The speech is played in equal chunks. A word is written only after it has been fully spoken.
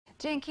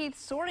Jen Keith,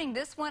 sorting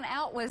this one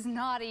out was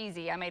not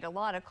easy. I made a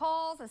lot of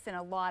calls, I sent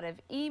a lot of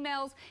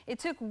emails. It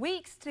took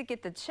weeks to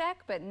get the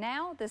check, but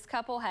now this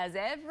couple has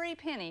every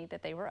penny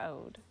that they were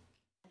owed.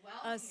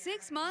 A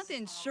 6-month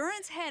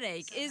insurance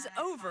headache is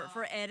over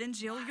for Ed and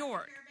Jill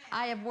York.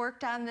 I have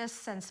worked on this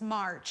since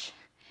March,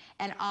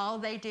 and all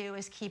they do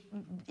is keep,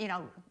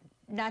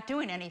 not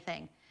doing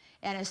anything.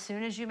 And as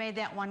soon as you made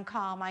that one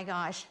call, my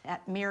gosh,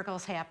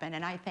 miracles happen,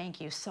 and I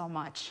thank you so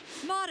much.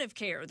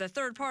 Modivcare, the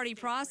third-party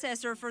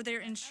processor for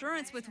their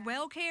insurance with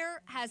WellCare,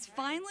 has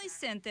finally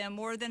sent them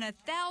more than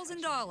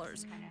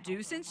 $1,000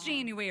 due since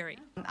January.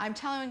 I'm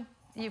telling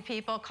you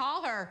people,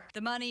 call her.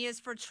 The money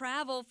is for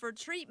travel for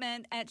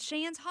treatment at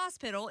Shands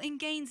Hospital in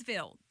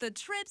Gainesville. The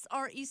trips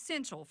are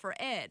essential for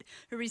Ed,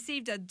 who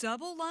received a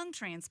double lung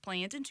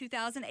transplant in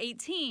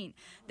 2018.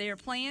 Their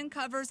plan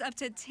covers up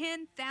to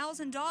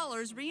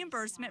 $10,000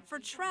 reimbursement for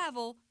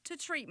travel to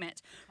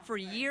treatment. For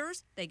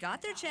years, they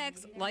got their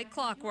checks like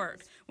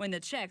clockwork. When the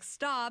checks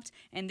stopped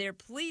and their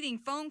pleading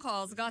phone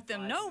calls got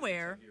them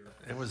nowhere.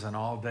 It was an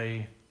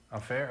all-day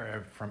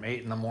affair from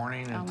 8 in the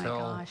morning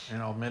until,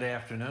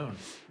 mid-afternoon.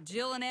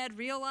 Jill and Ed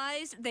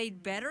realized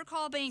they'd better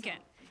call Bankin.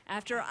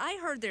 After I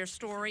heard their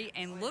story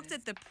and looked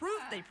at the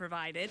proof they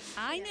provided,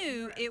 I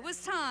knew it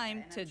was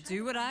time to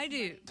do what I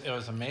do. It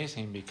was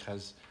amazing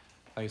because,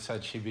 like I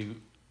said, she'd be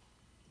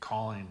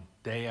calling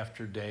day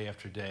after day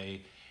after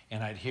day,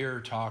 and I'd hear her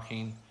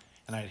talking,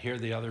 and I'd hear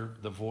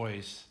the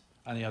voice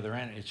on the other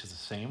end. It's just the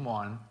same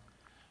one,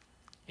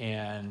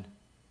 and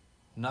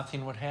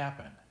nothing would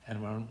happen. And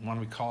when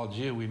we called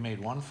you, we made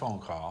one phone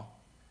call,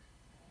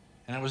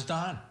 and it was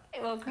done.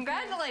 Well,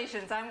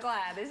 congratulations. I'm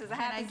glad. This is a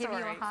happy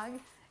story. Can I give you a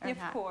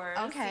hug? Of course.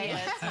 Okay.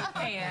 Yes,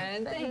 you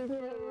can. Thank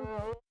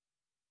you.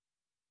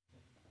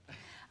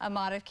 A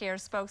Modivcare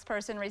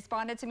spokesperson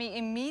responded to me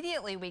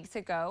immediately weeks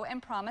ago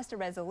and promised a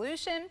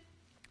resolution.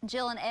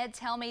 Jill and Ed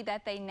tell me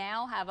that they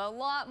now have a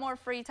lot more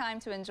free time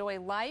to enjoy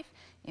life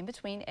in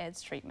between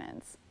Ed's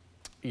treatments.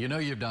 You know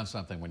you've done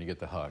something when you get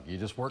the hug. You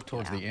just work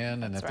towards the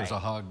end, and if there's a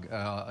hug,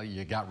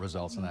 you got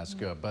results, and that's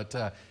good. But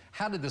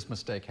how did this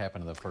mistake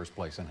happen in the first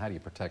place, and how do you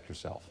protect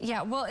yourself?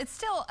 Yeah, well, it's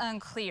still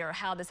unclear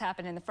how this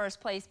happened in the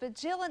first place, but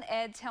Jill and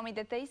Ed tell me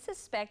that they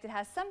suspect it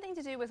has something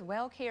to do with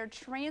WellCare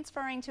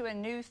transferring to a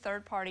new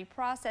third-party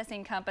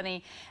processing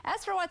company.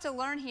 As for what to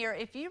learn here,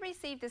 if you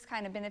receive this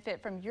kind of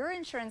benefit from your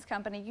insurance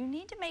company, you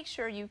need to make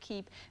sure you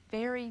keep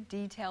very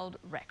detailed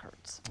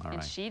records.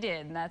 And she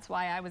did, and that's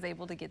why I was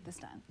able to get this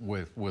done.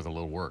 With a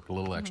little work, a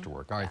little extra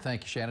work. All right,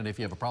 thank you, Shannon. If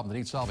you have a problem that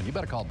needs solving, you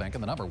better call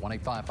Bankin. The number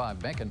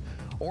 1-855-BANKIN,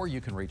 or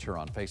you can reach her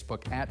on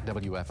Facebook at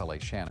WFLA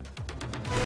Shannon.